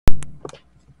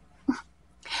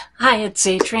Hi, it's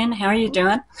Adrienne. How are you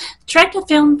doing? Tried to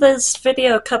film this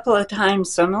video a couple of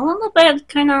times, so I'm a little bit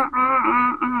kind of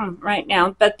right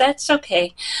now, but that's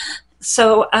okay.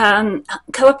 So,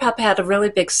 Colourpop had a really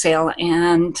big sale,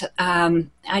 and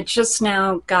I just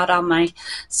now got all my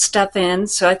stuff in,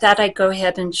 so I thought I'd go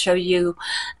ahead and show you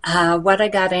what I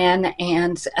got in,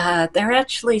 and they're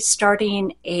actually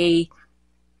starting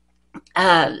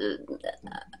uh,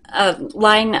 a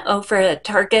line over at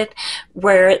Target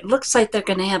where it looks like they're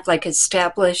going to have like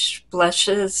established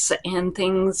blushes and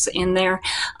things in there.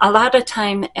 A lot of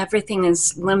time everything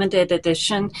is limited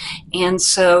edition, and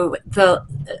so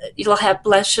you'll have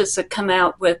blushes that come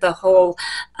out with a whole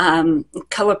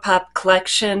Colourpop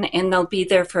collection, and they'll be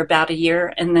there for about a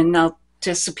year and then they'll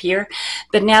disappear.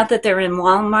 But now that they're in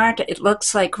Walmart, it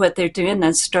looks like what they're doing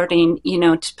is starting,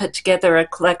 to put together a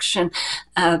collection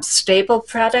of stable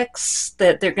products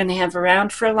that they're going to have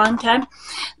around for a long time.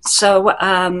 So,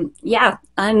 yeah,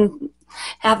 I'm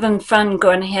having fun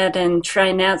going ahead and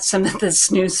trying out some of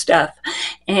this new stuff.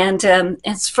 And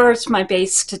as far as my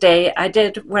base today, I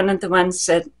did one of the ones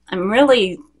that I'm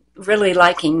really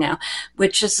liking now,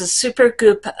 which is the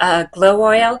Supergoop Glow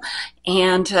Oil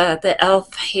and the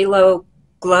e.l.f. Halo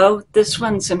Glow. This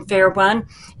one's in Fair 1,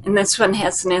 and this one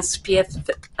has an SPF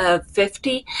of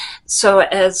 50. So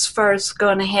as far as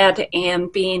going ahead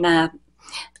and being a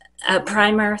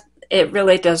primer, it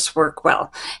really does work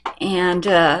well. And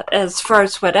as far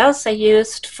as what else I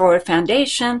used for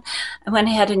foundation, I went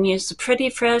ahead and used the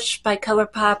Pretty Fresh by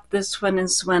Colourpop. This one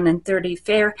is 1 in 30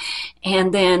 Fair.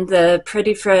 And then the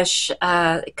Pretty Fresh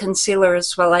concealer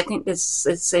as well. I think this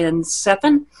is in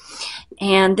 7.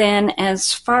 And then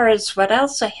as far as what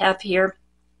else I have here,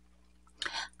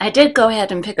 I did go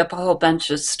ahead and pick up a whole bunch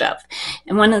of stuff.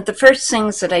 And one of the first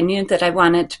things that I knew that I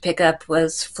wanted to pick up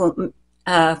was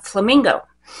Flamingo.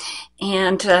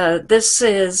 And this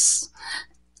is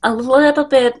a little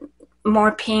bit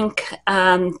more pink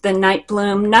than Night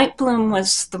Bloom. Night Bloom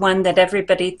was the one that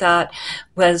everybody thought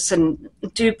was a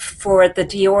dupe for the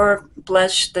Dior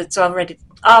blush that's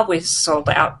always sold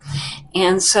out.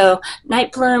 And so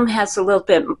Night Bloom has a little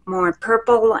bit more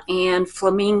purple, and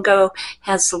Flamingo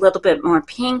has a little bit more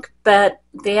pink, but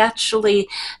they actually,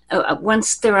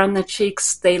 once they're on the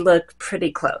cheeks, they look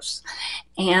pretty close.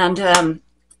 And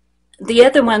the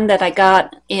other one that I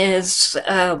got is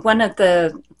one of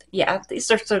the,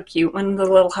 these are so cute, one of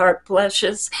the little heart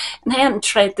blushes. And I hadn't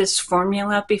tried this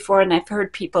formula before, and I've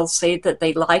heard people say that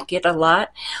they like it a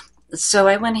lot. So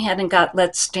I went ahead and got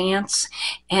Let's Dance.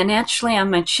 And actually on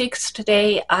my cheeks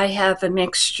today, I have a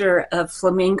mixture of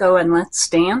Flamingo and Let's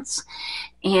Dance.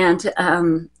 And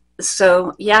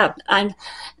so, yeah,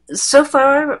 so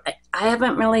far, I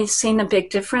haven't really seen a big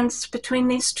difference between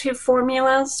these two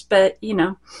formulas, but,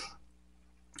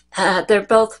 they're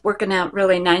both working out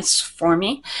really nice for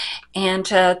me. And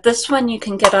this one you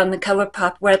can get on the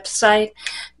Colourpop website.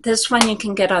 This one you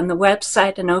can get on the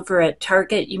website and over at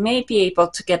Target. You may be able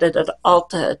to get it at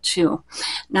Ulta too.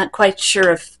 Not quite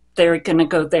sure if they're going to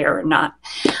go there or not.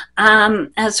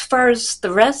 As far as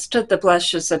the rest of the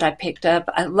blushes that I picked up,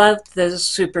 I love the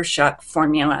Supershock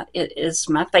formula. It is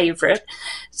my favorite.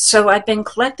 So I've been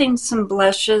collecting some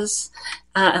blushes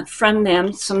from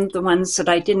them, some of the ones that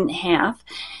I didn't have.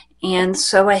 And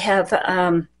so I have,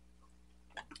 let's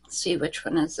see, which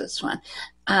one is this one?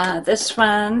 This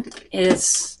one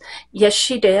is Yes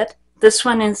She Did. This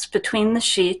one is Between the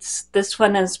Sheets. This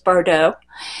one is Bardot.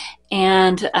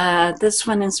 And this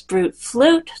one is Brut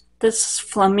Flut. This is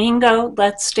Flamingo,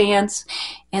 Let's Dance.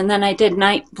 And then I did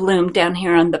Night Bloom down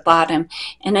here on the bottom.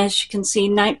 And as you can see,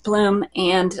 Night Bloom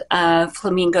and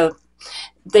Flamingo,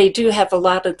 they do have a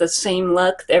lot of the same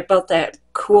look. They're both that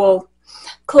cool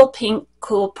pink,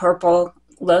 cool purple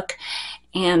look.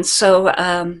 And so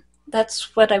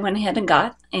that's what I went ahead and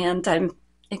got, and I'm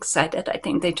excited. I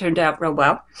think they turned out real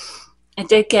well. I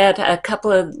did get a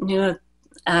couple of new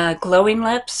glowing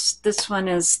lips. This one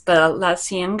is the La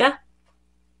Cienga.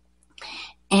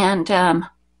 And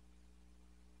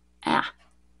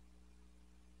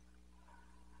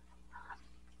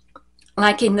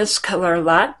liking this color a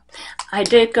lot. I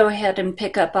did go ahead and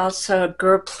pick up also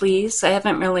Girl Please. I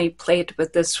haven't really played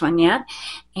with this one yet.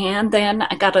 And then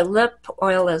I got a lip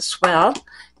oil as well.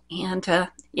 And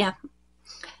yeah,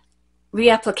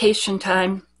 reapplication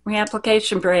time,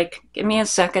 reapplication break. Give me a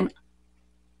second.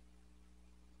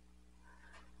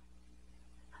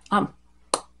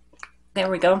 There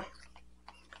we go.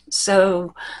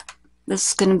 So this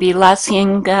is going to be La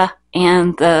Cienga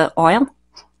and the oil.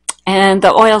 And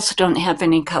the oils don't have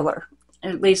any color.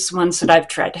 At least the ones that I've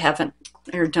tried haven't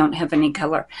or don't have any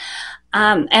color.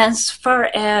 As far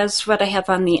as what I have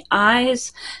on the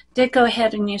eyes, did go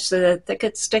ahead and use the Thick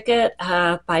It Stick It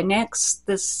by NYX.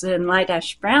 This is in Light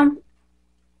Ash Brown.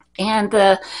 And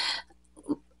the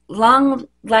Long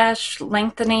Lash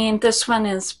Lengthening, this one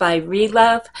is by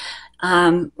Relove,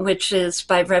 which is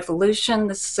by Revolution.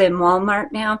 This is in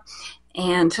Walmart now.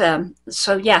 And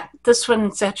so yeah, this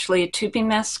one's actually a tubing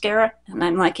mascara, and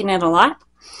I'm liking it a lot.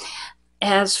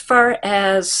 As far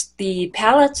as the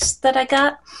palettes that I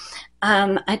got,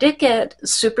 I did get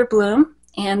Super Bloom,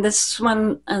 and this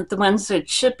one, the ones that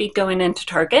should be going into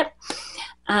Target.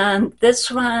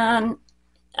 This one,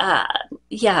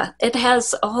 yeah, it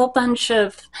has a whole bunch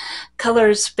of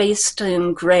colors based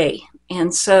in gray.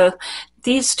 And so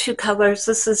these two colors,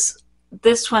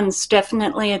 this one's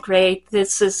definitely a gray.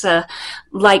 This is a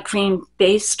light green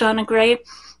based on a gray.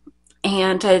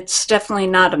 And it's definitely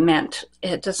not a mint.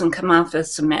 It doesn't come off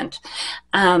as a mint.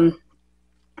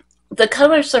 The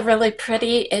colors are really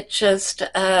pretty. It just,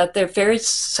 they're very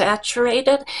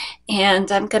saturated, and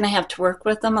I'm going to have to work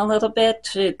with them a little bit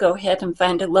to go ahead and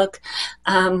find a look.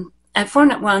 I've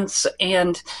worn it once,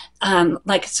 and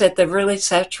like I said, they're really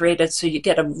saturated, so you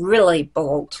get a really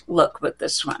bold look with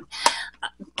this one.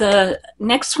 The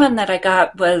next one that I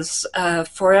got was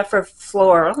Forever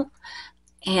Floral,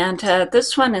 and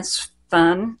this one is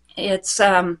fun. It's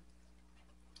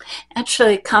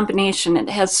actually a combination. It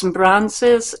has some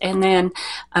bronzes and then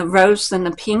a rose and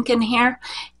a pink in here,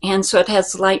 and so it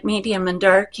has light, medium, and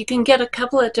dark. You can get a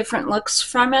couple of different looks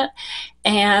from it,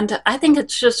 and I think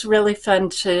it's just really fun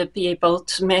to be able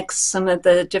to mix some of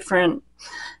the different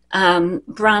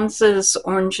bronzes,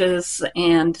 oranges,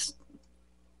 and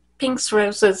pinks,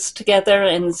 roses together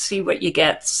and see what you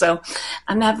get. So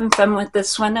I'm having fun with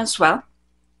this one as well.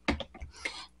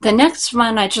 The next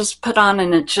one I just put on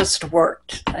and it just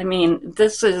worked. I mean,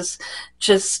 this is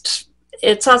just,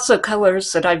 it's also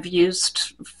colors that I've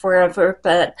used forever,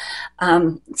 but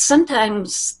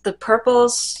sometimes the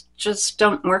purples just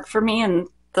don't work for me and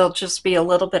they'll just be a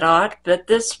little bit odd. But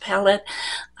this palette,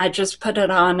 I just put it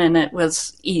on and it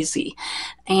was easy.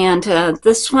 And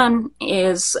this one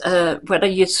is what I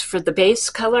use for the base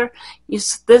color.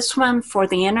 Use this one for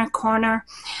the inner corner.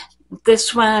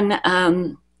 This one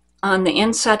on the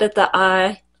inside of the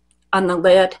eye, on the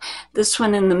lid, this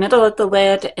one in the middle of the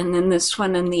lid, and then this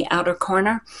one in the outer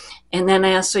corner. And then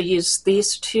I also use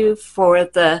these two for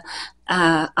the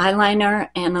eyeliner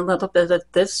and a little bit of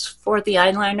this for the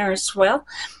eyeliner as well.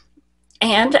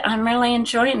 And I'm really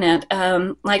enjoying it.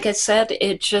 Like I said,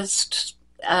 it just,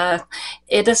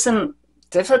 it isn't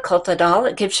difficult at all.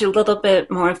 It gives you a little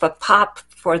bit more of a pop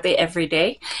for the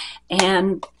everyday.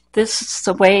 And this is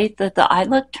the way that the eye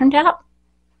look turned out.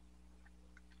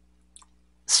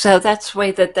 So that's the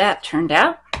way that that turned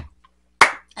out.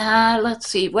 Let's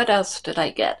see, what else did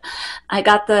I get? I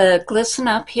got the Glisten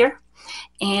up here.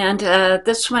 And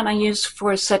this one I use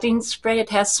for setting spray. It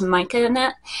has some mica in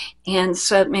it. And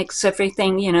so it makes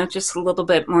everything, you know, just a little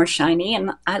bit more shiny.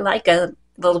 And I like a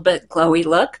little bit glowy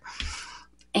look.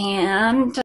 And